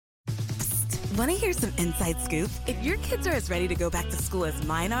Want to hear some inside scoop? If your kids are as ready to go back to school as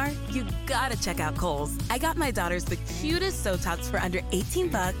mine are, you gotta check out Kohl's. I got my daughters the cutest Sotoks for under $18,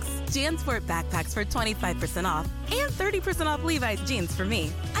 JanSport backpacks for 25% off, and 30% off Levi's jeans for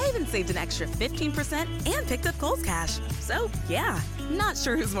me. I even saved an extra 15% and picked up Kohl's cash. So, yeah, not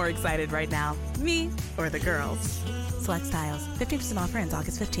sure who's more excited right now, me or the girls. Select styles. 15% offer ends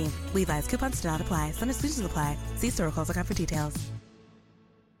August 15th. Levi's coupons do not apply. Some exclusions apply. See store or Kohl's.com for details.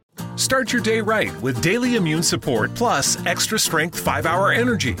 Start your day right with Daily Immune Support Plus Extra Strength 5-Hour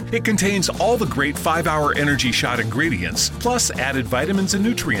Energy. It contains all the great 5-Hour Energy Shot ingredients, plus added vitamins and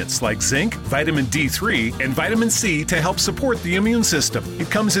nutrients like zinc, vitamin D3, and vitamin C to help support the immune system. It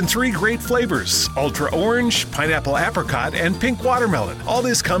comes in 3 great flavors: Ultra Orange, Pineapple Apricot, and Pink Watermelon. All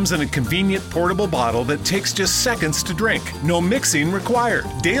this comes in a convenient portable bottle that takes just seconds to drink. No mixing required.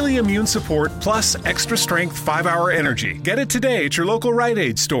 Daily Immune Support Plus Extra Strength 5-Hour Energy. Get it today at your local Rite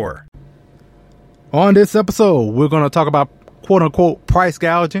Aid store. On this episode, we're going to talk about quote-unquote price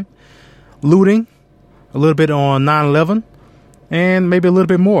gouging, looting, a little bit on 9/11, and maybe a little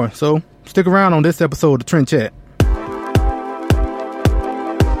bit more. So stick around on this episode of Trend Chat.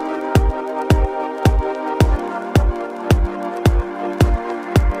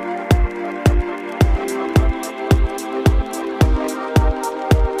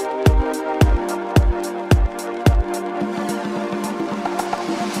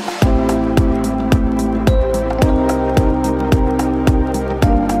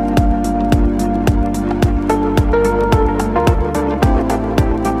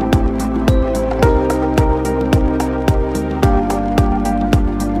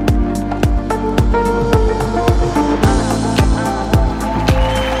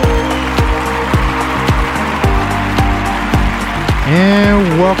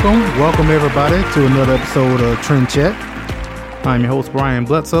 Welcome everybody to another episode of Trend Chat. I'm your host Brian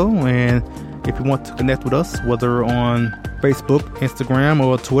Bledsoe, and if you want to connect with us, whether on Facebook, Instagram,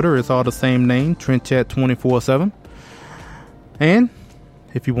 or Twitter, it's all the same name, Trend Chat 24/7. And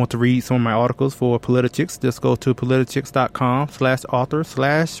if you want to read some of my articles for Politichicks, just go to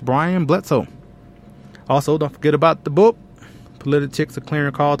politichicks.com/author/Brian Bledsoe. Also, don't forget about the book, Politichicks: A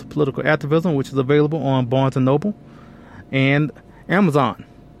Clearing Call to Political Activism, which is available on Barnes & Noble and Amazon.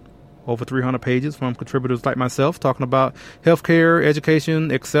 Over 300 pages from contributors like myself talking about healthcare,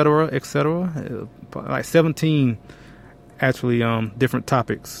 education, etc., etc. Like 17 actually different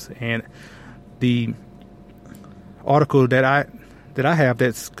topics. And the article that I have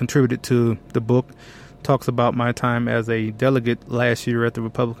that's contributed to the book talks about my time as a delegate last year at the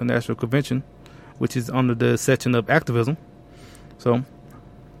Republican National Convention, which is under the section of activism. So,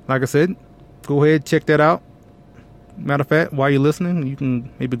 like I said, go ahead, check that out. Matter of fact, while you're listening, you can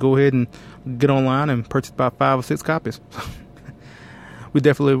maybe go ahead and get online and purchase about 5 or 6 copies. We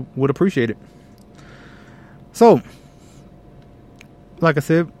definitely would appreciate it. So, like I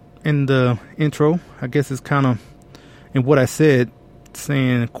said in the intro, I guess it's kind of in what I said,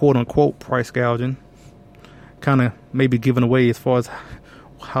 saying quote unquote price gouging, kind of maybe giving away as far as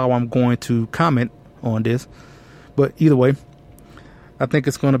how I'm going to comment on this. But either way, I think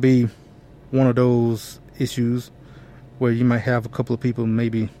it's going to be one of those issues where you might have a couple of people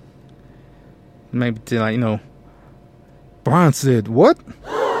maybe like, Brian said, what?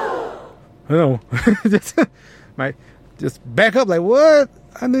 Might just back up like, what?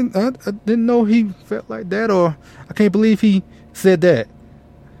 I didn't know he felt like that, or I can't believe he said that.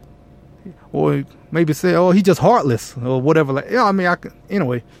 Or maybe say, oh, he just heartless or whatever. Like, yeah, I mean,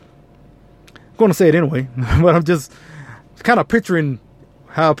 anyway, I'm going to say it anyway, but I'm just kind of picturing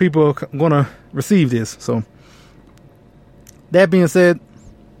how people are going to receive this. So, that being said,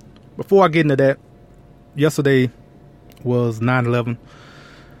 before I get into that, yesterday was 9/11,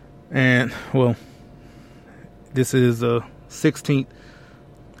 and well, this is the 16th,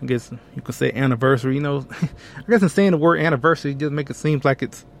 I guess you could say, anniversary. I guess in saying the word anniversary just make it seem like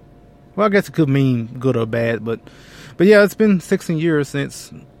it's, well, I guess it could mean good or bad, but yeah, it's been 16 years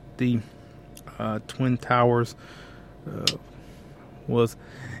since the Twin Towers was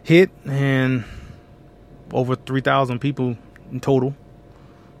hit, and over 3,000 people in total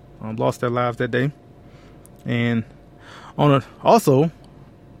lost their lives that day. And also,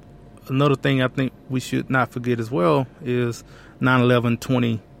 another thing I think we should not forget as well is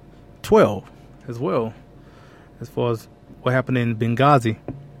 9/11/2012 as well, as far as what happened in Benghazi.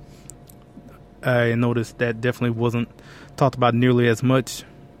 I noticed that definitely wasn't talked about nearly as much,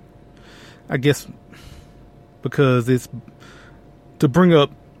 I guess, because it's to bring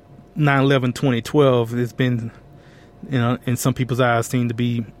up 9/11/2012, it's been, in some people's eyes, seem to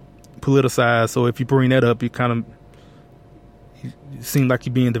be politicized. So if you bring that up, you seem like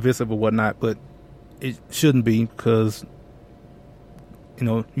you're being divisive or whatnot. But it shouldn't be, because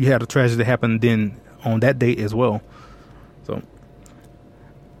you had a tragedy happen then on that date as well.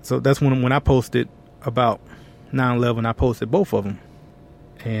 So that's when I posted about 9/11. I posted both of them,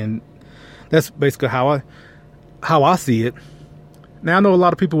 and that's basically how I see it. Now, I know a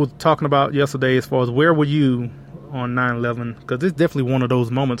lot of people were talking about yesterday as far as where were you on 9/11, because it's definitely one of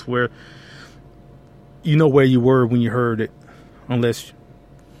those moments where you know where you were when you heard it, unless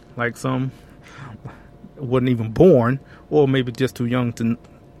like some wasn't even born, or maybe just too young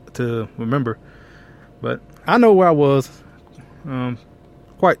to remember. But I know where I was.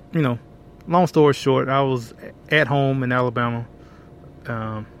 Quite, long story short, I was at home in Alabama.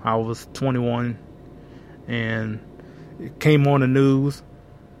 I was 21, and it came on the news,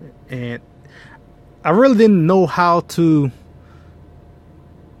 and I really didn't know how to,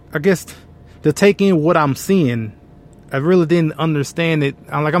 I guess, to take in what I'm seeing. I really didn't understand it.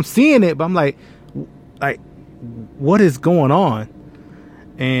 I'm seeing it, but I'm like, what is going on?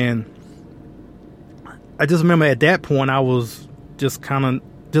 And I just remember at that point, I was just kind of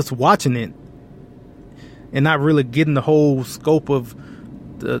just watching it and not really getting the whole scope of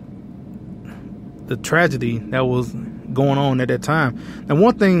the tragedy that was going on at that time. And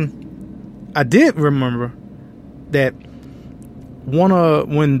one thing I did remember, that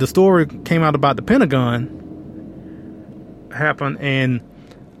when the story came out about the Pentagon happened, and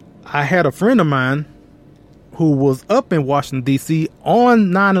I had a friend of mine who was up in Washington, D.C.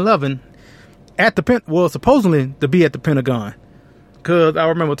 on 9/11 supposedly to be at the Pentagon. Because I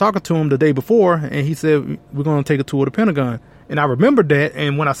remember talking to him the day before, and he said, we're going to take a tour of the Pentagon. And I remembered that,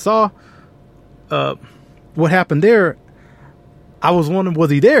 and when I saw what happened there, I was wondering, was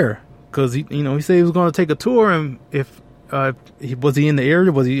he there? Because he said he was going to take a tour, and was he in the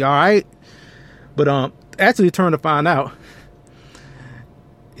area? Was he all right? But actually, turned to find out,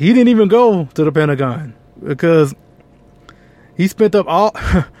 he didn't even go to the Pentagon, because he spent up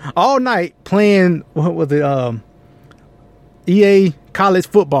all night playing, what was it, EA college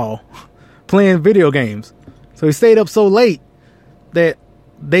football, playing video games. So he stayed up so late that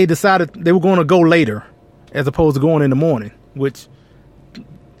they decided they were going to go later as opposed to going in the morning, which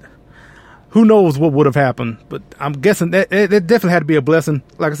who knows what would have happened. But I'm guessing that definitely had to be a blessing.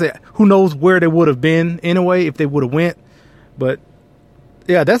 Like I said, who knows where they would have been anyway if they would have went. But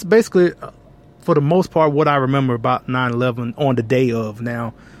yeah, that's basically for the most part what I remember about 9/11 on the day of.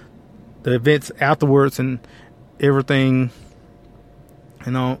 Now, the events afterwards and everything,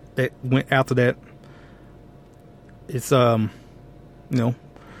 that went after that, it's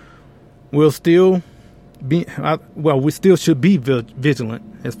we'll still be we still should be vigilant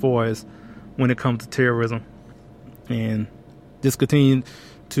as far as when it comes to terrorism, and just continue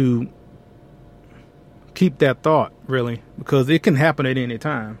to keep that thought, really, because it can happen at any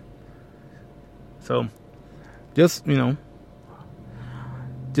time. So just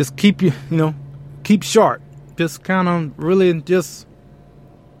just keep keep sharp, just kind of really just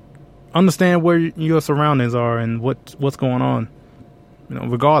understand where your surroundings are and what's going on,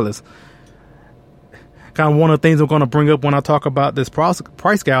 regardless. Kind of one of the things I'm going to bring up when I talk about this price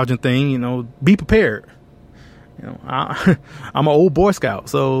gouging thing, be prepared. I'm an old Boy Scout,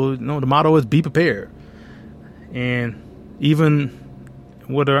 so the motto is be prepared. And even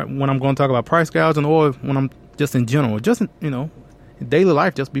when I'm going to talk about price gouging, or when I'm just in general, just in daily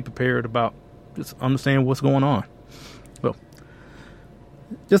life, just be prepared about just understand what's going on. Well,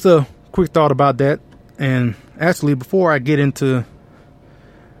 just a quick thought about that. And actually, before I get into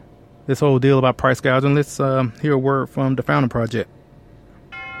this whole deal about price gouging, let's hear a word from the Founding Project.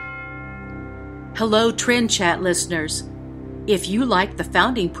 Hello, Trend Chat listeners. If you like the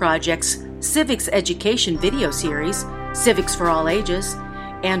Founding Project's Civics Education video series, Civics for All Ages,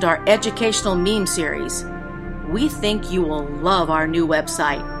 and our educational meme series, we think you will love our new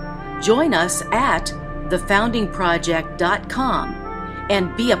website. Join us at thefoundingproject.com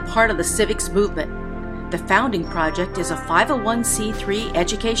and be a part of the civics movement. The Founding Project is a 501c3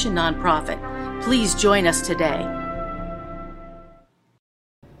 education nonprofit. Please join us today.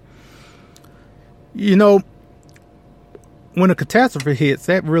 When a catastrophe hits,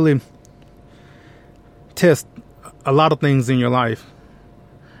 that really tests a lot of things in your life.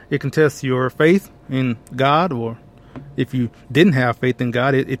 It can test your faith in God, or if you didn't have faith in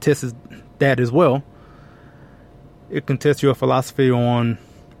God, it tests that as well. It can test your philosophy on,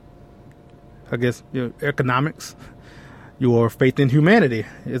 I guess, your economics, your faith in humanity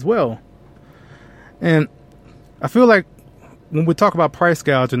as well. And I feel like when we talk about price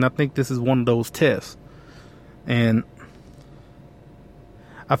gouging, I think this is one of those tests. And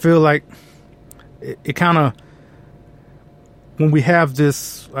I feel like it kind of, when we have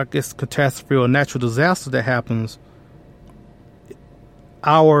this, I guess, catastrophe or natural disaster that happens,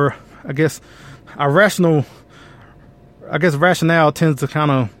 our rationale tends to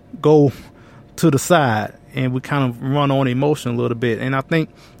kind of go to the side, and we kind of run on emotion a little bit. And I think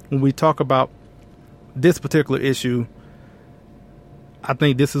when we talk about this particular issue, I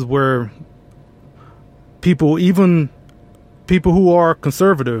think this is where people, even people who are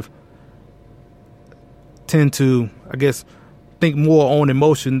conservative, tend to, I guess, think more on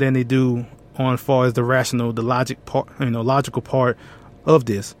emotion than they do on as far as the rational, the logical part of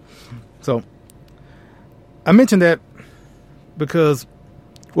this. So I mentioned that because,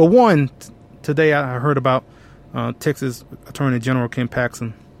 well, one, today I heard about Texas Attorney General Ken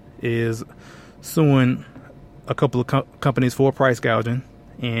Paxton is suing a couple of companies for price gouging,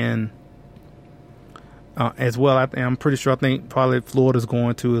 and as well, I'm pretty sure, I think probably Florida's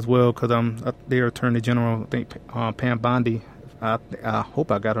going to as well, because their Attorney General, I think Pam Bondi, I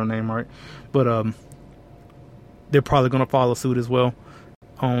hope I got her name right, but they're probably going to follow suit as well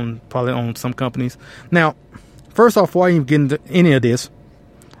on some companies. Now, first off, before I even get into any of this,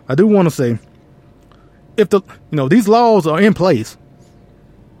 I do want to say, if these laws are in place,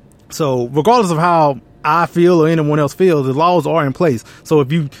 so regardless of how I feel or anyone else feels, the laws are in place. So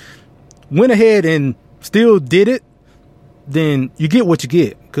if you went ahead and still did it, then you get what you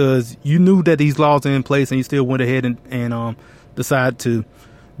get, because you knew that these laws are in place and you still went ahead and decided to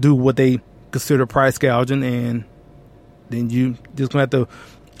do what they consider price gouging, and then you just going to have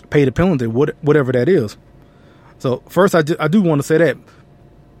to pay the penalty, whatever that is. So first, I do want to say that.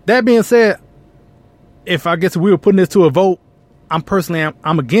 That being said, if I guess we were putting this to a vote, I'm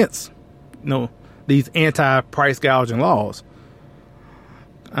against, these anti-price gouging laws.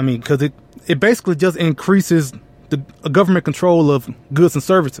 I mean, because it basically just increases the government control of goods and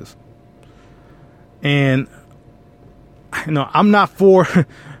services. And, I'm not for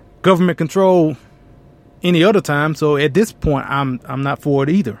government control any other time. So at this point, I'm not for it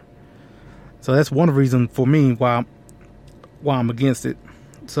either. So that's one reason for me why I'm against it.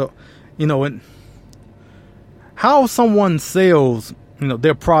 So, how someone sells,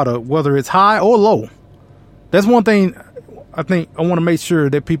 their product, whether it's high or low, that's one thing I think I want to make sure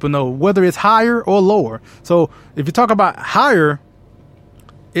that people know, whether it's higher or lower. So if you talk about higher,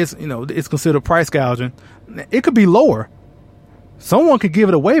 it's considered price gouging. It could be lower. Someone could give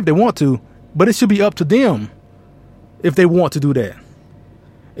it away if they want to, but it should be up to them if they want to do that.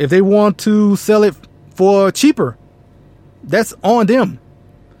 If they want to sell it for cheaper, that's on them.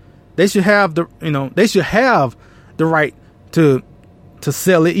 They should have the right to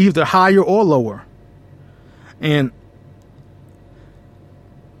sell it either higher or lower. And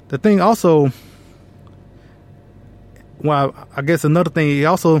the thing also, well, I guess another thing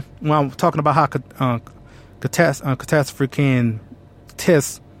also, when I'm talking about how catastrophe can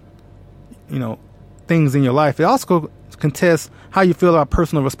test, things in your life, it also can test how you feel about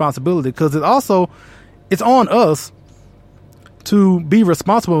personal responsibility, because it's on us to be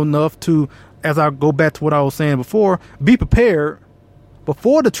responsible enough to, as I go back to what I was saying before, be prepared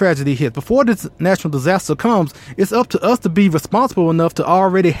before the tragedy hits, before this natural disaster comes. It's up to us to be responsible enough to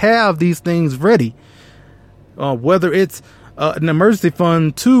already have these things ready. Whether it's an emergency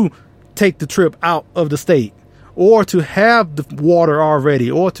fund to take the trip out of the state, or to have the water already,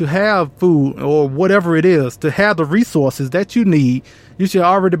 or to have food, or whatever it is, to have the resources that you need. You should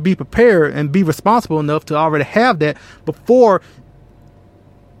already be prepared and be responsible enough to already have that before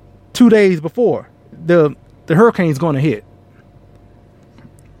 2 days before the hurricane is going to hit.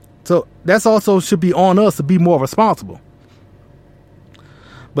 So that's also should be on us to be more responsible.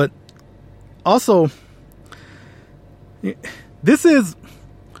 But also, this is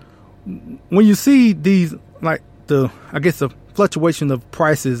when you see these, like the fluctuation of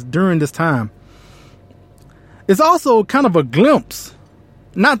prices during this time. It's also kind of a glimpse,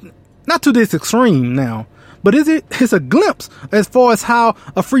 not to this extreme now, but it's a glimpse as far as how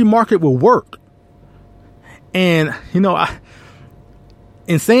a free market will work. And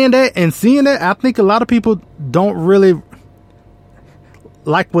in saying that and seeing that, I think a lot of people don't really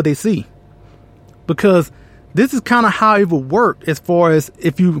like what they see, because this is kind of how it would work as far as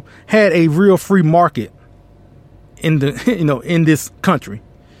if you had a real free market in the in this country.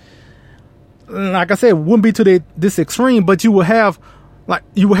 Like I said, it wouldn't be to this extreme, but you would have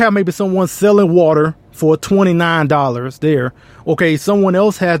maybe someone selling water for $29 there. Okay, someone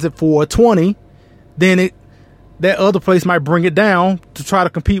else has it for $20, then that other place might bring it down to try to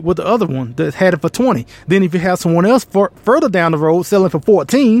compete with the other one that had it for $20. Then if you have someone else further down the road selling for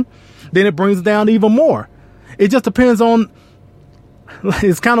 $14, then it brings it down even more. It just depends on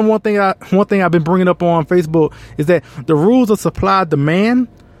it's kind of one thing I've been bringing up on Facebook is that the rules of supply demand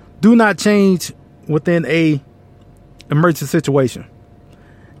do not change within a emergency situation.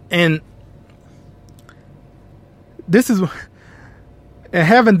 And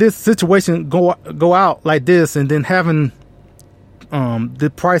having this situation go out like this, and then having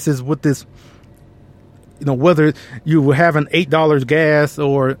the prices with this, whether you were having $8 gas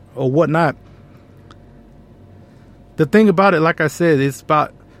or whatnot. The thing about it, like I said, it's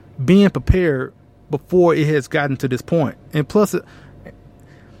about being prepared before it has gotten to this point. And plus,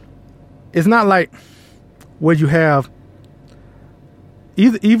 it's not like where you have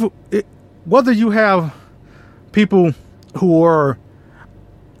whether you have people who are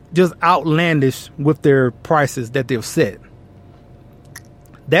just outlandish with their prices that they've set.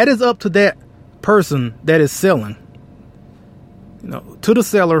 That is up to that person that is selling. To the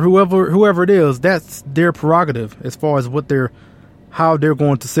seller, whoever it is, that's their prerogative as far as how they're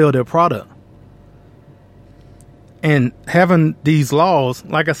going to sell their product. And having these laws,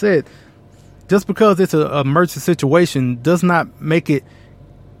 like I said, just because it's an emergency situation does not make it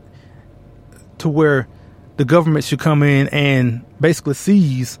to where the government should come in and basically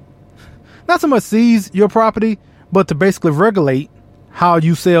not so much seize your property, but to basically regulate how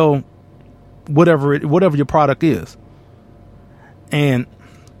you sell whatever your product is. And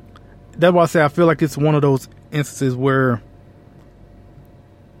that's why I say I feel like it's one of those instances where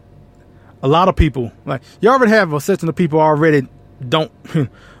a lot of people, like, you already have a section of people already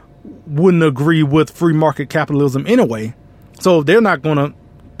wouldn't agree with free market capitalism anyway. So they're not gonna,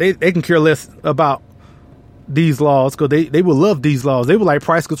 they can care less about these laws, because they would love these laws. They would like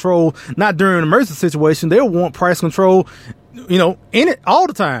price control, not during an emergency situation. They'll want price control, in it all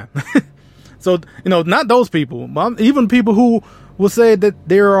the time. So, not those people, even people who will say that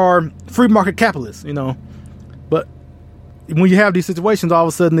there are free market capitalists, but when you have these situations, all of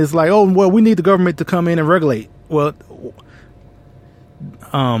a sudden it's like, oh, well, we need the government to come in and regulate. Well,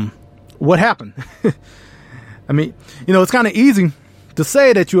 what happened? I mean, it's kind of easy to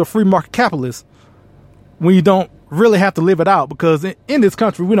say that you're a free market capitalist when you don't really have to live it out, because in this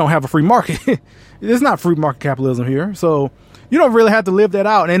country, we don't have a free market. It's not free market capitalism here. So you don't really have to live that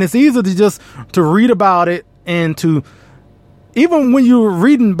out. And it's easy to read about it, and to, even when you're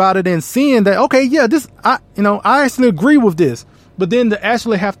reading about it and seeing that, okay, yeah, I actually agree with this, but then to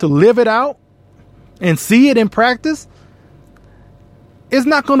actually have to live it out and see it in practice, it's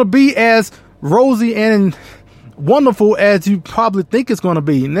not going to be as rosy and wonderful as you probably think it's going to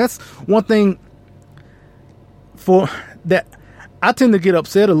be. And that's one thing for that I tend to get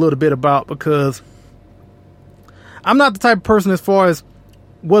upset a little bit about, because I'm not the type of person, as far as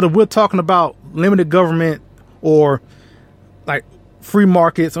whether we're talking about limited government or like free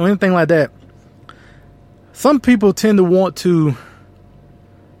markets or anything like that. Some people tend to want to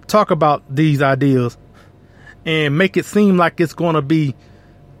talk about these ideas and make it seem like it's going to be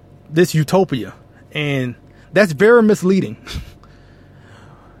this utopia. And that's very misleading.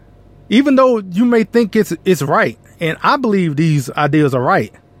 Even though you may think it's right, and I believe these ideas are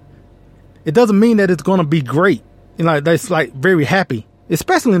right, it doesn't mean that it's going to be great. That's like very happy,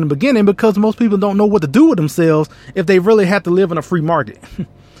 especially in the beginning, because most people don't know what to do with themselves if they really have to live in a free market.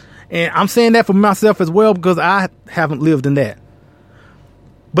 And I'm saying that for myself as well, because I haven't lived in that.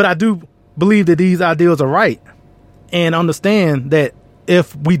 But I do believe that these ideas are right, and understand that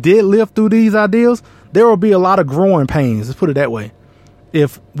if we did live through these ideas, there will be a lot of growing pains, let's put it that way,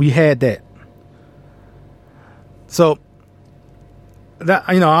 if we had that. So that,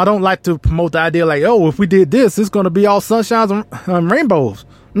 I don't like to promote the idea like, oh, if we did this, it's going to be all sunshines and rainbows.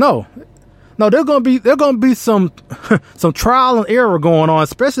 No, there's going to be some trial and error going on,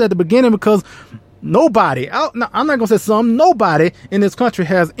 especially at the beginning, because nobody in this country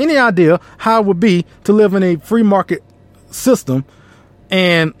has any idea how it would be to live in a free market system,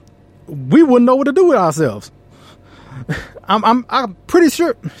 and we wouldn't know what to do with ourselves. I'm pretty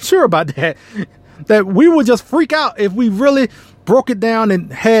sure about that we would just freak out if we really broke it down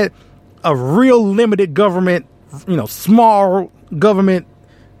and had a real limited government, small government,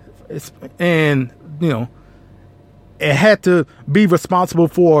 and it had to be responsible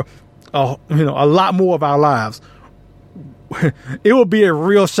for a lot more of our lives. It would be a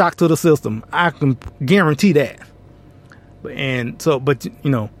real shock to the system. I can guarantee that.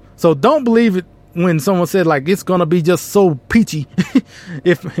 So don't believe it when someone said like it's gonna be just so peachy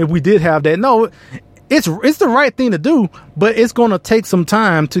if we did have that. No, it's the right thing to do, but it's gonna take some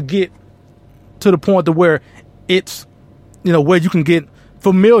time to get to the point to where it's where you can get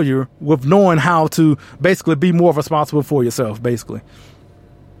familiar with knowing how to basically be more responsible for yourself, basically.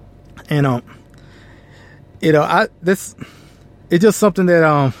 And it's it's just something that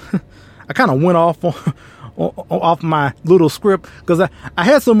I kind of went off on. Off my little script because I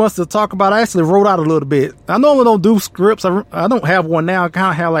had so much to talk about. I actually wrote out a little bit. I normally don't do scripts. I don't have one now. I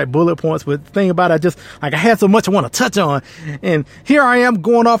kind of have like bullet points, but the thing about it, I had so much I want to touch on, and here I am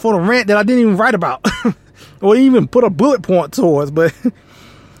going off on a rant that I didn't even write about or even put a bullet point towards. But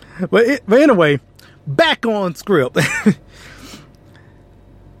anyway, back on script.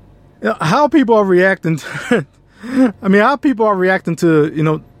 How people are reacting to, how people are reacting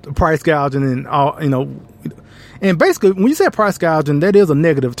to, price gouging and all, and basically when you say price gouging, that is a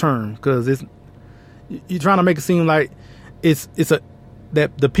negative term because you're trying to make it seem like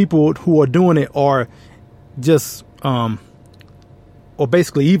that the people who are doing it are just or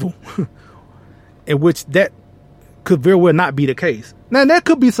basically evil, in which that could very well not be the case. Now there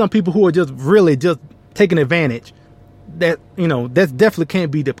could be some people who are just really just taking advantage. That that definitely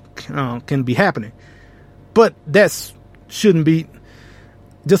can be happening, but that shouldn't be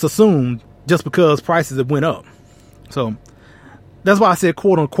just assumed just because prices have went up. So that's why I said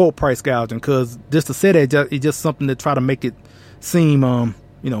quote unquote price gouging, because just to say that it's just something to try to make it seem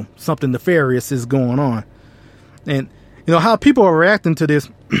something nefarious is going on. And how people are reacting to this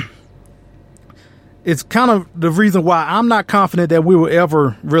it's kind of the reason why I'm not confident that we will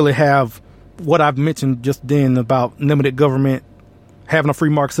ever really have what I've mentioned just then about limited government, having a free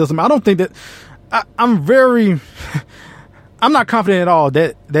market system. I don't think that I'm not confident at all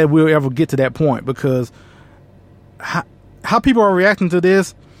that we'll ever get to that point, because how people are reacting to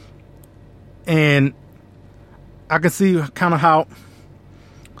this, and I can see kind of how,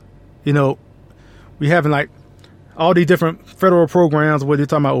 we having like all these different federal programs, whether you're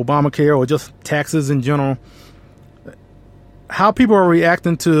talking about Obamacare or just taxes in general, how people are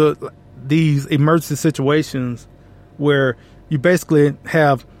reacting to these emergency situations where you basically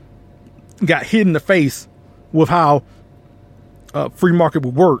have got hit in the face with how free market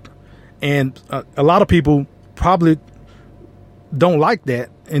would work. And a lot of people probably don't like that,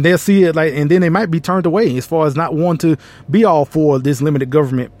 and they'll see it and then they might be turned away as far as not wanting to be all for this limited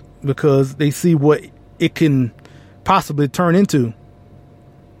government, because they see what it can possibly turn into.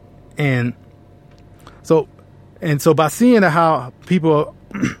 And so by seeing how people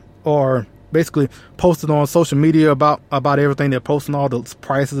are basically posting on social media about everything, they're posting all the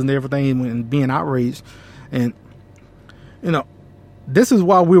prices and everything and being outraged. And this is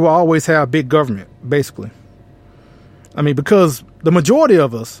why we will always have big government, basically. Because the majority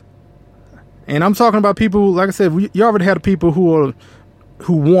of us, and I'm talking about people, like I said, you already have people who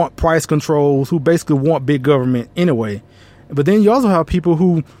want price controls, who basically want big government anyway. But then you also have people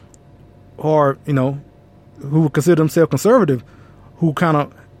who are, who consider themselves conservative, who kind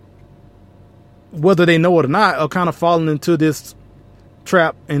of, whether they know it or not, are kind of falling into this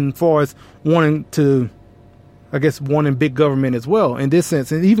trap as far as wanting big government as well in this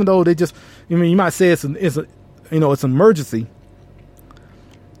sense. And even though they just, you might say it's an emergency,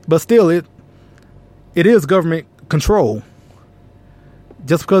 but still it is government control.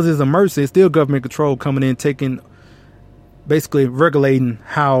 Just because it's an emergency, it's still government control coming in, basically regulating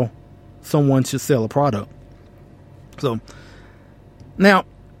how someone should sell a product. So now,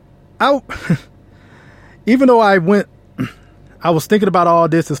 even though I was thinking about all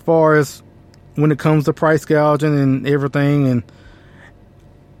this as far as when it comes to price gouging and everything,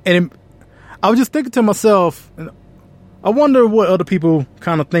 and I was just thinking to myself, I wonder what other people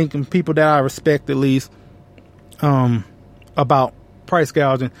kind of think, and people that I respect at least, about price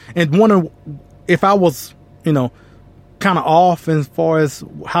gouging, and wonder if I was, kind of off as far as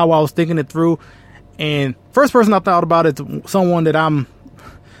how I was thinking it through. And first person I thought about is someone that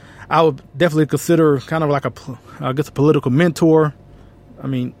I would definitely consider kind of like a political mentor.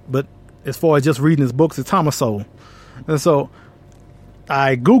 But as far as just reading his books, it's Thomas Sowell. And so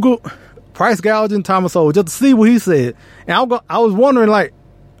I Googled price gouging Thomas Sowell just to see what he said. And I was wondering,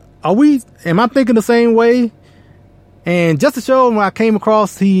 am I thinking the same way? And just to show him, I came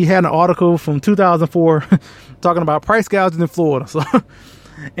across, he had an article from 2004 talking about price gouging in Florida. So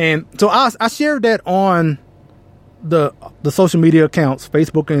I shared that on the social media accounts,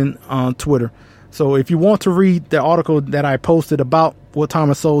 Facebook and Twitter. So if you want to read the article that I posted about what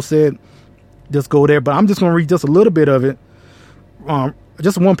Thomas Sowell said, just go there. But I'm just going to read just a little bit of it,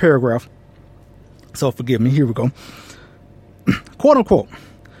 just one paragraph. So forgive me. Here we go. Quote unquote.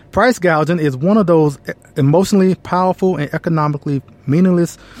 Price gouging is one of those emotionally powerful and economically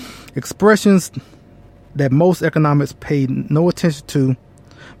meaningless expressions that most economists pay no attention to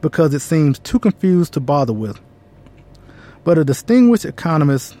because it seems too confused to bother with. But a distinguished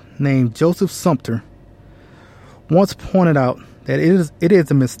economist named Joseph Sumter once pointed out that it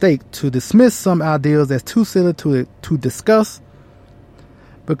is a mistake to dismiss some ideas as too silly to discuss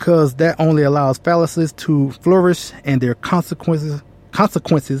because that only allows fallacies to flourish, and their consequences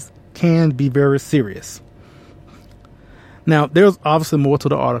can be very serious. Now, there's obviously more to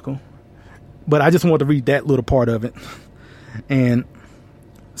the article, but I just wanted to read that little part of it. And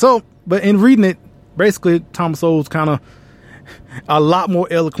so, but in reading it, basically Thomas Sowell's kind of a lot more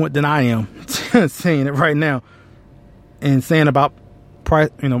eloquent than I am saying it right now, and saying about price,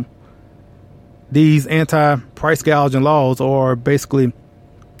 these anti-price gouging laws are basically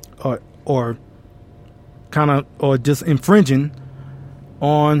or just infringing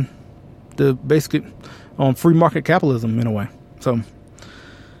on on free market capitalism in a way. So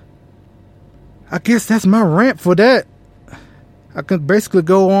I guess that's my rant for that. I can basically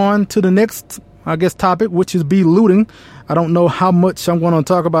go on to the next, topic, which is looting. I don't know how much I'm going to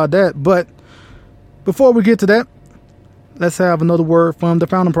talk about that, but before we get to that, let's have another word from the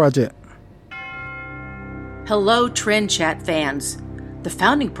Founding Project. Hello, Trend Chat fans. The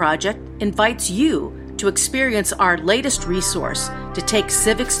Founding Project invites you to experience our latest resource to take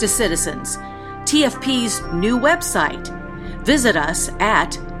civics to citizens, TFP's new website. Visit us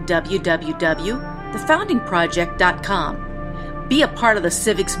at www.thefoundingproject.com. Be a part of the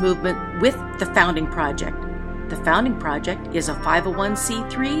civics movement with The Founding Project. The Founding Project is a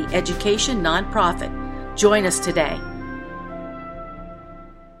 501c3 education nonprofit. Join us today.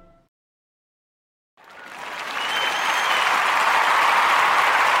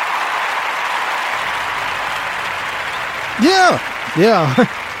 Yeah.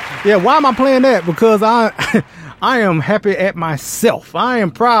 Why am I playing that? Because I am happy at myself. I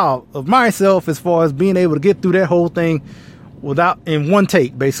am proud of myself as far as being able to get through that whole thing in one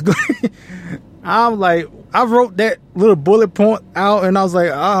take, basically. I'm like, I wrote that little bullet point out, and I was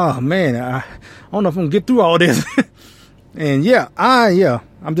like, oh man, I don't know if I'm gonna get through all this. And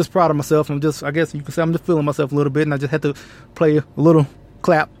I'm just proud of myself. I guess you could say I'm just feeling myself a little bit, and I just had to play a little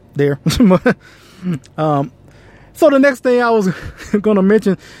clap there. So the next thing I was going to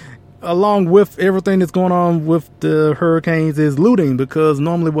mention, along with everything that's going on with the hurricanes, is looting, because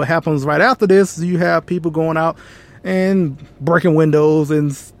normally what happens right after this, you have people going out and breaking windows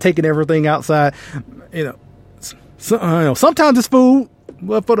and taking everything outside. Sometimes it's food,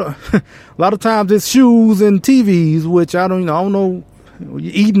 but a lot of times it's shoes and TVs, which I don't know. You're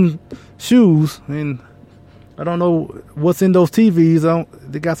eating shoes, and I don't know what's in those TVs.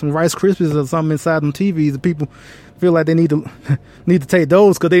 They got some Rice Krispies or something inside them TVs, and people feel like they need to take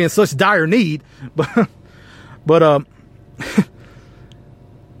those because they're in such dire need. But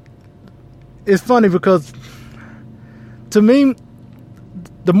it's funny because, to me,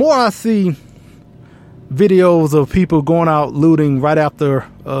 the more I see videos of people going out looting right after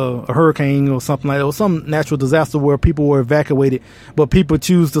a hurricane or something like that, or some natural disaster where people were evacuated, but people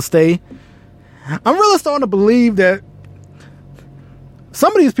choose to stay, I'm really starting to believe that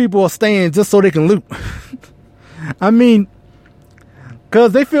some of these people are staying just so they can loot. I mean,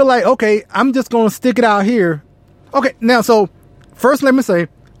 because they feel like, okay, I'm just going to stick it out here. Okay, now, so first let me say,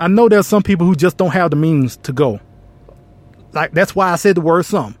 I know there's some people who just don't have the means to go. Like, that's why I said the word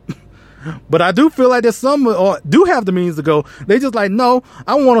some. But I do feel like there's some do have the means to go. They just like, no,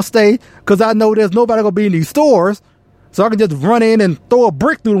 I want to stay because I know there's nobody going to be in these stores. So I can just run in and throw a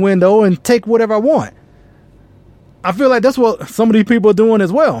brick through the window and take whatever I want. I feel like that's what some of these people are doing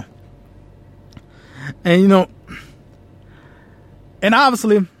as well. And, and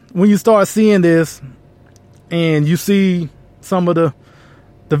obviously when you start seeing this and you see some of the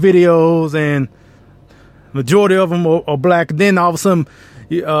videos, and majority of them are black, then all of a sudden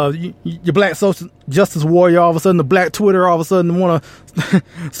your black social justice warrior, all of a sudden the black Twitter, all of a sudden want to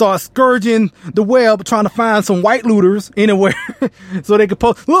start scourging the web, trying to find some white looters anywhere so they can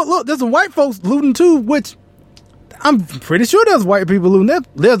post, look, there's some white folks looting too, which I'm pretty sure there's white people looting.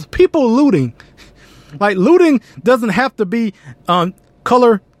 There's people looting. Like, looting doesn't have to be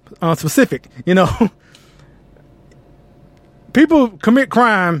color specific, People commit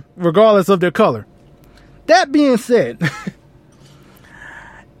crime regardless of their color. That being said,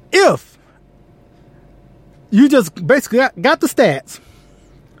 if you just basically got the stats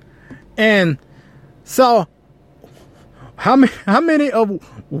and saw how many of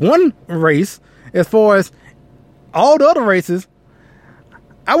one race as far as all the other races,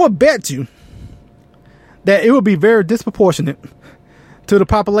 I would bet you that it would be very disproportionate to the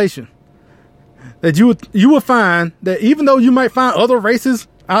population. That you would find that even though you might find other races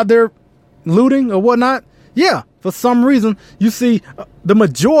out there looting or whatnot, yeah, for some reason you see the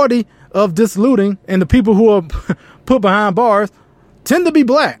majority of this looting and the people who are put behind bars tend to be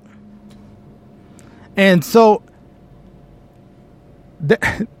black. And so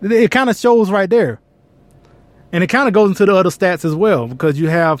it kind of shows right there And it kind of goes into the other stats as well, because you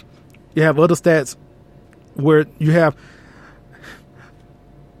have other stats where you have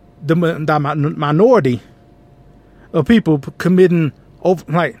the minority of people committing over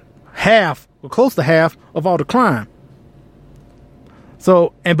like half or close to half of all the crime.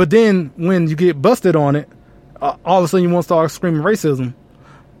 So, but then when you get busted on it, all of a sudden you want to start screaming racism.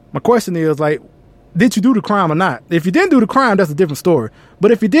 My question is, like, did you do the crime or not? If you didn't do the crime, that's a different story.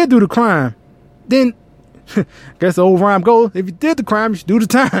 But if you did do the crime, then I guess the old rhyme goes, if you did the crime, you should do the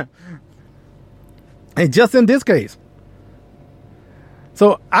time. And just in this case.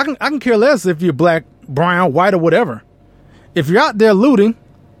 So I can care less if you're black, brown, white, or whatever. If you're out there looting,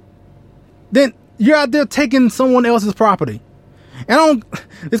 then you're out there taking someone else's property. And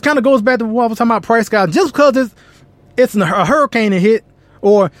this kind of goes back to what I was talking about price gouging. Just because it's a hurricane that hit,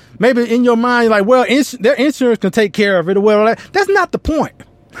 or maybe in your mind you're like, well, their insurance can take care of it or whatever. That's not the point.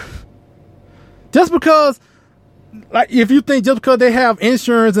 Just because, like, if you think just because they have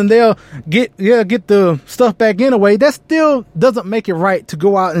insurance and they'll get the stuff back in a way, that still doesn't make it right to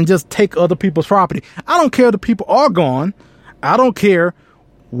go out and just take other people's property. I don't care if the people are gone. I don't care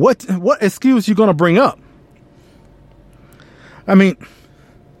what excuse you're going to bring up. I mean,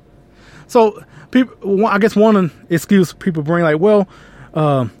 so people, I guess one excuse people bring, like, well,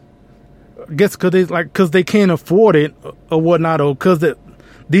 I guess because they can't afford it or whatnot, or because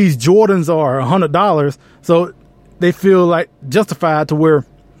these Jordans are $100, so they feel like justified to where,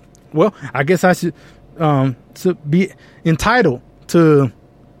 well, I guess I should to be entitled to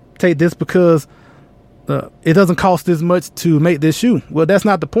take this because it doesn't cost this much to make this shoe. Well, that's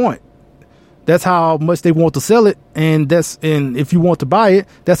not the point. That's how much they want to sell it, and if you want to buy it,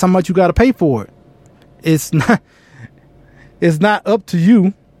 that's how much you got to pay for it. It's not up to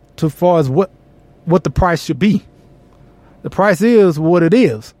you to far as what the price should be. The price is what it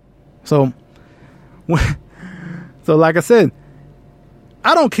is. So like I said,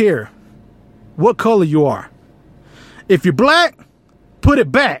 I don't care what color you are. If you're black, put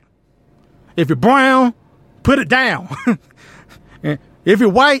it back. If you're brown, put it down. And if you're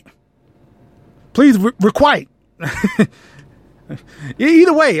white, please requite.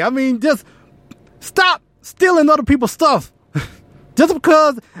 Either way, I mean, just stop stealing other people's stuff. Just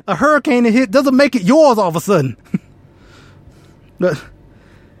because a hurricane hit doesn't make it yours all of a sudden. But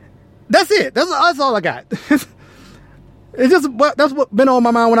that's it. That's all I got. That's what's been on my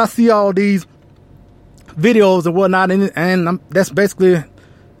mind when I see all these videos and whatnot, and that's basically,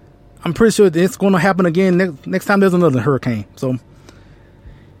 I'm pretty sure it's going to happen again next time there's another hurricane. So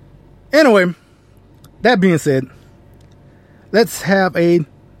anyway, that being said, let's have another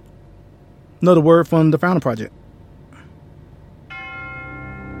word from the Founding Project.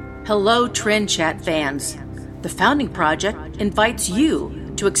 Hello, Trend Chat fans. The Founding Project invites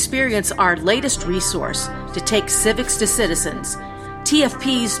you to experience our latest resource to take civics to citizens,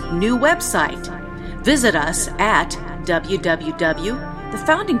 TFP's new website. Visit us at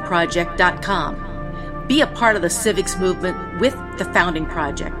www.thefoundingproject.com. Be a part of the civics movement with the Founding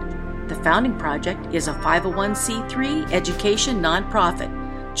Project. The Founding Project is a 501c3 education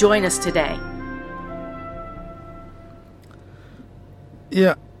nonprofit. Join us today.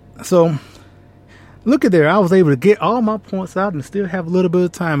 Yeah, so look at there. I was able to get all my points out and still have a little bit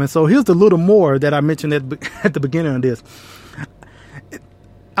of time. And so here's the little more that I mentioned at the beginning of this.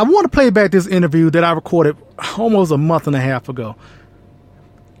 I want to play back this interview that I recorded almost a month and a half ago.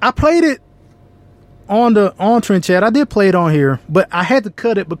 I played it on Trend Chat. I did play it on here, but I had to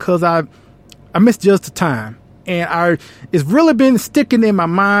cut it because I misjudged the time, and it's really been sticking in my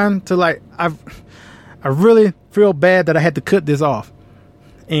mind to, like, I really feel bad that I had to cut this off,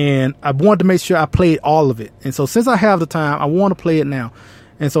 and I wanted to make sure I played all of it. And so since I have the time, I want to play it now.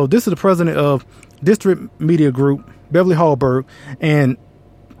 And so this is the president of District Media Group, Beverly Hallberg, and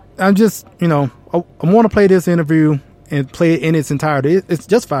I'm just, I want to play this interview and play it in its entirety. It's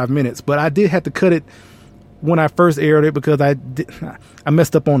just 5 minutes, but I did have to cut it when I first aired it because I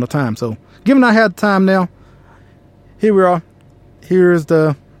messed up on the time. So given I had time now, here we are. Here's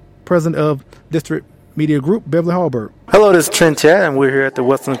the president of District Media Group, Beverly Hallberg. Hello, this is Trend Chat, and we're here at the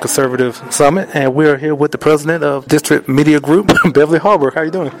Western Conservative Summit, and we're here with the president of District Media Group, Beverly Hallberg. How are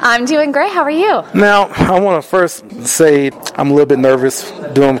you doing? I'm doing great. How are you? Now, I want to first say I'm a little bit nervous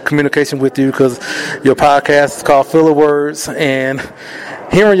doing communication with you because your podcast is called Filler Words, and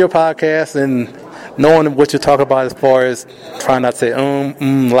hearing your podcast and knowing what you're talking about as far as trying not to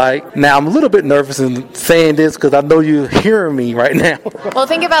say like. Now I'm a little bit nervous in saying this because I know you're hearing me right now. Well,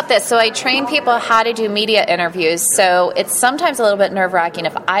 think about this. So I train people how to do media interviews. So it's sometimes a little bit nerve-wracking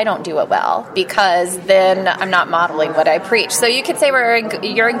if I don't do it well, because then I'm not modeling what I preach. So you could say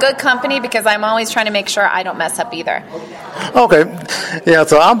you're in good company, because I'm always trying to make sure I don't mess up either. Okay. Yeah,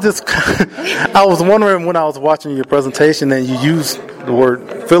 so I was wondering when I was watching your presentation and you used the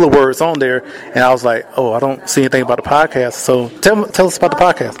word filler words on there, and I was like, I don't see anything about the podcast. So tell us about the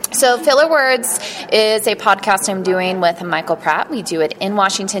podcast. So Filler Words is a podcast I'm doing with Michael Pratt. We do it in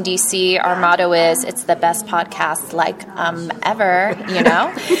Washington, D.C. Our motto is, it's the best podcast ever,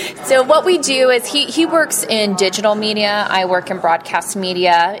 So what we do is he works in digital media. I work in broadcast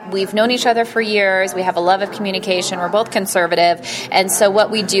media. We've known each other for years. We have a love of communication. We're both conservative. And so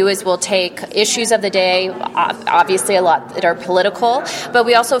what we do is we'll take issues of the day, obviously a lot that are political, but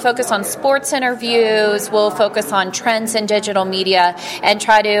we also focus on sports interviews. We'll focus on trends in digital media and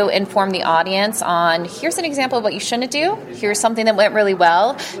try to inform the audience on, here's an example of what you shouldn't do. Here's something that went really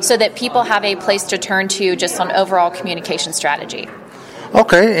well, so that people have a place to turn to just on overall communication strategy.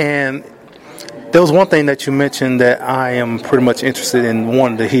 Okay, and there was one thing that you mentioned that I am pretty much interested in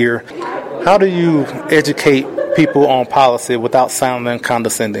wanting to hear. How do you educate people on policy without sounding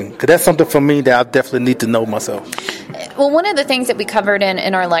condescending? Because that's something for me that I definitely need to know myself. Well, one of the things that we covered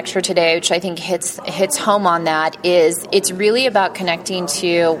in our lecture today, which I think hits home on that, is it's really about connecting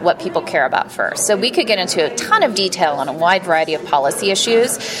to what people care about first. So we could get into a ton of detail on a wide variety of policy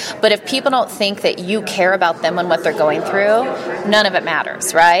issues, but if people don't think that you care about them and what they're going through, none of it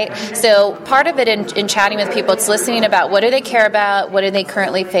matters, right? So part of it in chatting with people, it's listening about what do they care about, what do they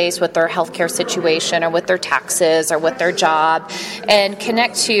currently face with their healthcare situation or with their taxes or with their job, and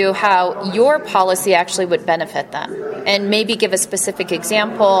connect to how your policy actually would benefit them, and maybe give a specific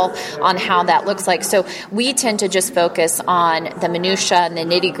example on how that looks like. So we tend to just focus on the minutia and the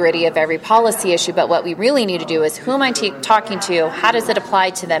nitty-gritty of every policy issue, but what we really need to do is, who am I talking to? How does it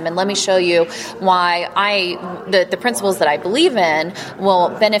apply to them? And let me show you why the principles that I believe in will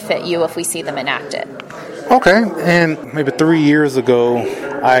benefit you if we see them enacted. Okay, and maybe 3 years ago,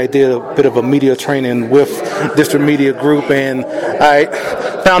 I did a bit of a media training with District Media Group, and I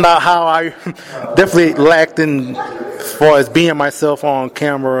found out how I definitely lacked in as far as being myself on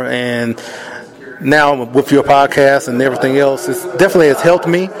camera. And now with your podcast and everything else, it definitely has helped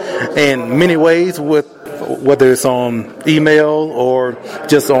me in many ways, with whether it's on email or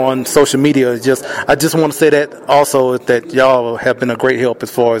just on social media. I just want to say that also, that y'all have been a great help as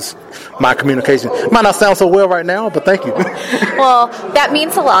far as my communication. Might not sound so well right now, but thank you. Well, that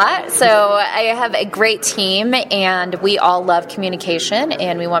means a lot. So I have a great team, and we all love communication,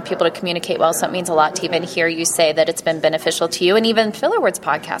 and we want people to communicate well. So it means a lot to even hear you say that it's been beneficial to you. And even Filler Words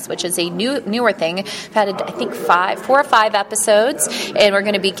podcast, which is a newer thing. I've had, I think, 4 or 5 episodes, and we're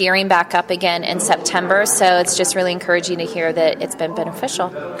going to be gearing back up again in September. So it's just really encouraging to hear that it's been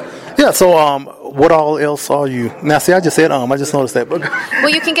beneficial. Yeah, so what all else are you? Now, see, I just said I just noticed that. Well,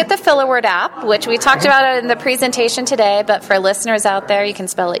 you can get the Filler Word app, which we talked about in the presentation today, but for listeners out there, you can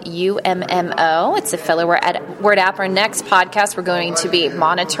spell it UMMO. It's a Filler Word app. Our next podcast, we're going to be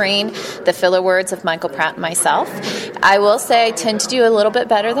monitoring the filler words of Michael Pratt and myself. I will say I tend to do a little bit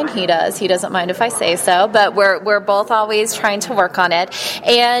better than he does. He doesn't mind if I say so, but we're both always trying to work on it.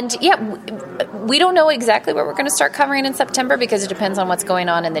 And, yeah, we don't know exactly what we're going to start covering in September, because it depends on what's going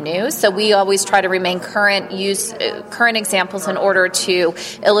on in the news. So we always try to remain current, use current examples in order to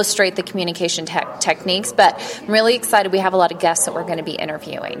illustrate the communication techniques. But I'm really excited. We have a lot of guests that we're going to be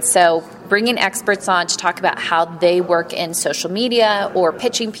interviewing. So bringing experts on to talk about how they work in social media or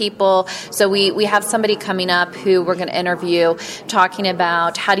pitching people. So we have somebody coming up who we're going to interview talking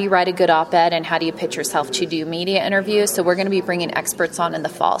about how do you write a good op-ed and how do you pitch yourself to do media interviews. So we're going to be bringing experts on in the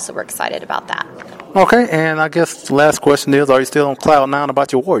fall. So we're excited about that. Okay, and I guess the last question is, are you still on cloud 9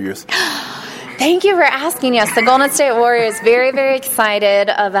 about your Warriors? Thank you for asking. Yes, the Golden State Warriors, very, very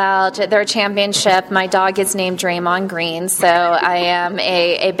excited about their championship. My dog is named Draymond Green, so I am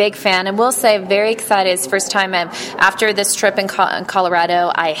a big fan. And we'll say very excited. It's the first time after this trip in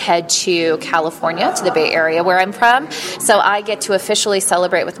Colorado, I head to California, to the Bay Area where I'm from. So I get to officially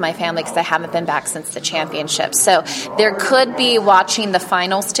celebrate with my family because I haven't been back since the championship. So there could be watching the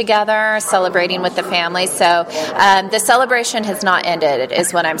finals together, celebrating with the family. So the celebration has not ended,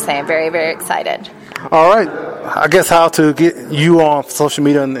 is what I'm saying. Very, very excited. All right. I guess how to get you on social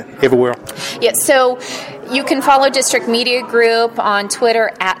media and everywhere. Yeah, so you can follow District Media Group on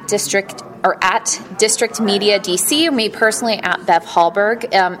Twitter at District or at District Media DC, or me personally at Bev Hallberg.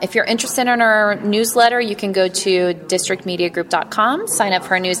 If you're interested in our newsletter, you can go to districtmediagroup.com, sign up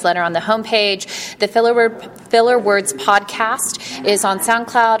for our newsletter on the homepage. The Filler Words podcast is on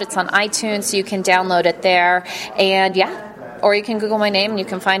SoundCloud, it's on iTunes, so you can download it there. And or you can Google my name and you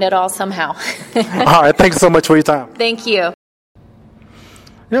can find it all somehow. All right, thanks so much for your time. Thank you.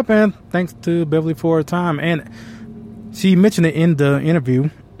 Yep, and thanks to Beverly for her time. And she mentioned it in the interview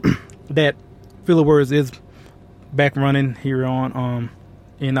that Filler Words is back running here on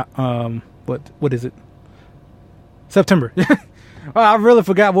what is it? September. I really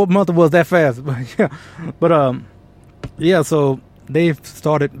forgot what month it was that fast. But so they've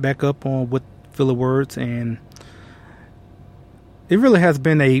started back up on with Filler Words, and it really has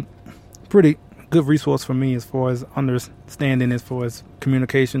been a pretty good resource for me as far as understanding, as far as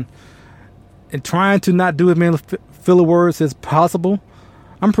communication, and trying to not do as many filler words as possible.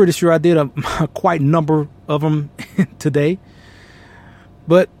 I'm pretty sure I did a quite number of them today,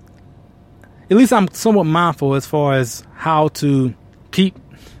 but at least I'm somewhat mindful as far as how to keep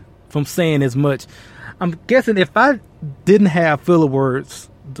from saying as much. I'm guessing if I didn't have filler words,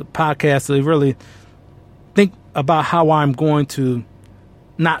 the podcast, to really think about how I'm going to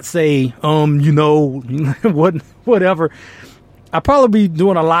not say, whatever, I'll probably be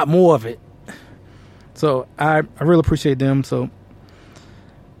doing a lot more of it. So I really appreciate them. So,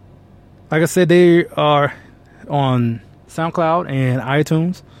 like I said, they are on SoundCloud and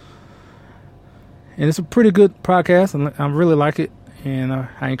iTunes, and it's a pretty good podcast, and I really like it, and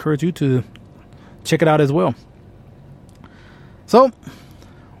I encourage you to check it out as well. So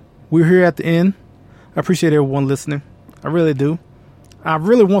we're here at the end. I appreciate everyone listening. I really do. I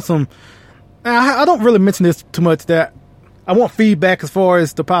really want some. I don't really mention this too much, that I want feedback as far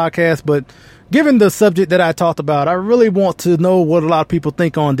as the podcast, but given the subject that I talked about, I really want to know what a lot of people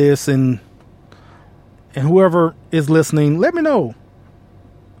think on this, and whoever is listening, let me know.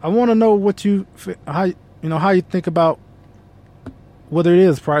 I want to know how you think about whether it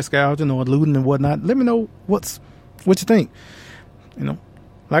is price gouging or looting and whatnot. Let me know what you think.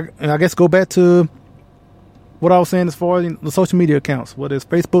 Like, I guess go back to what I was saying as far as the social media accounts, whether it's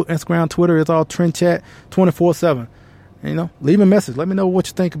Facebook, Instagram, Twitter, it's all Trend Chat 24/7. Leave a message. Let me know what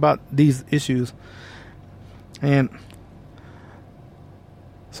you think about these issues. And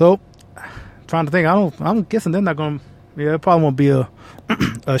so, trying to think, I'm guessing they're not going to, it probably won't be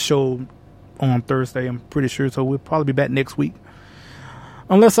a show on Thursday, I'm pretty sure. So we'll probably be back next week,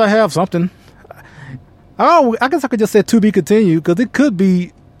 unless I have something. I guess I could just say to be continued, because it could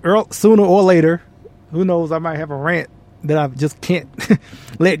be sooner or later. Who knows? I might have a rant that I just can't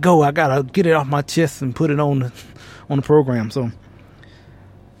let go. I gotta get it off my chest and put it on the program. So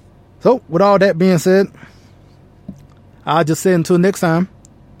with all that being said, I'll just say until next time,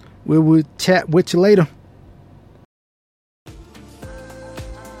 we will chat with you later.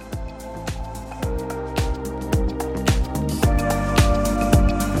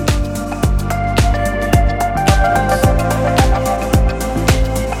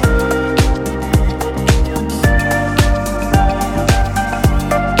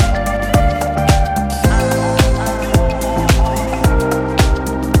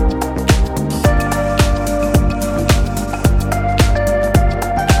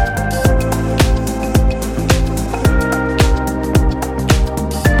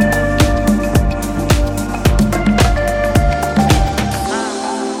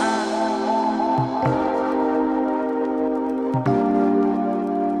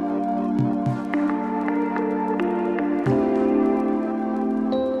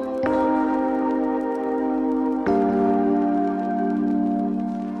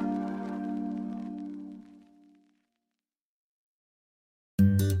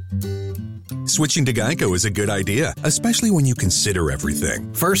 Switching to Geico is a good idea, especially when you consider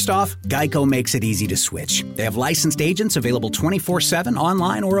everything. First off, Geico makes it easy to switch. They have licensed agents available 24/7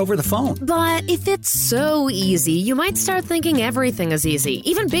 online or over the phone. But if it's so easy, you might start thinking everything is easy,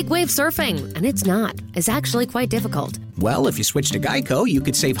 even big wave surfing. And it's not. It's actually quite difficult. Well, if you switch to Geico, you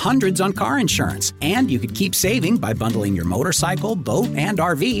could save hundreds on car insurance. And you could keep saving by bundling your motorcycle, boat, and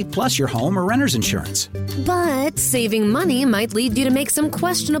RV, plus your home or renter's insurance. But saving money might lead you to make some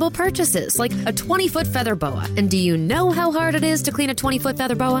questionable purchases, like a 20-foot feather boa. And do you know how hard it is to clean a 20-foot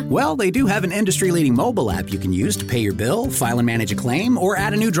feather boa? Well, they do have an industry-leading mobile app you can use to pay your bill, file and manage a claim, or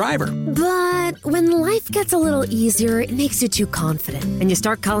add a new driver. But when life gets a little easier, it makes you too confident, and you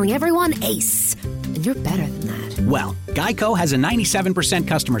start calling everyone Ace. And you're better than that. Well, Geico has a 97%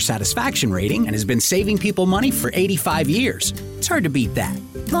 customer satisfaction rating and has been saving people money for 85 years. It's hard to beat that.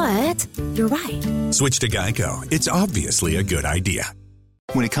 But you're right. Switch to Geico. It's obviously a good idea.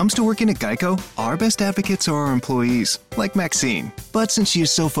 When it comes to working at Geico, our best advocates are our employees, like Maxine. But since she is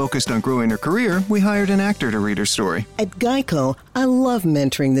so focused on growing her career, we hired an actor to read her story. At Geico, I love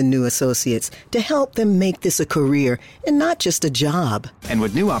mentoring the new associates to help them make this a career and not just a job. And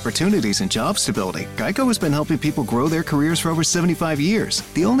with new opportunities and job stability, Geico has been helping people grow their careers for over 75 years.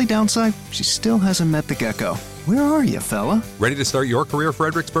 The only downside, she still hasn't met the gecko. Where are you, fella? Ready to start your career,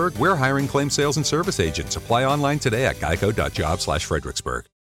 Fredericksburg? We're hiring claim sales and service agents. Apply online today at geico.job/Fredericksburg.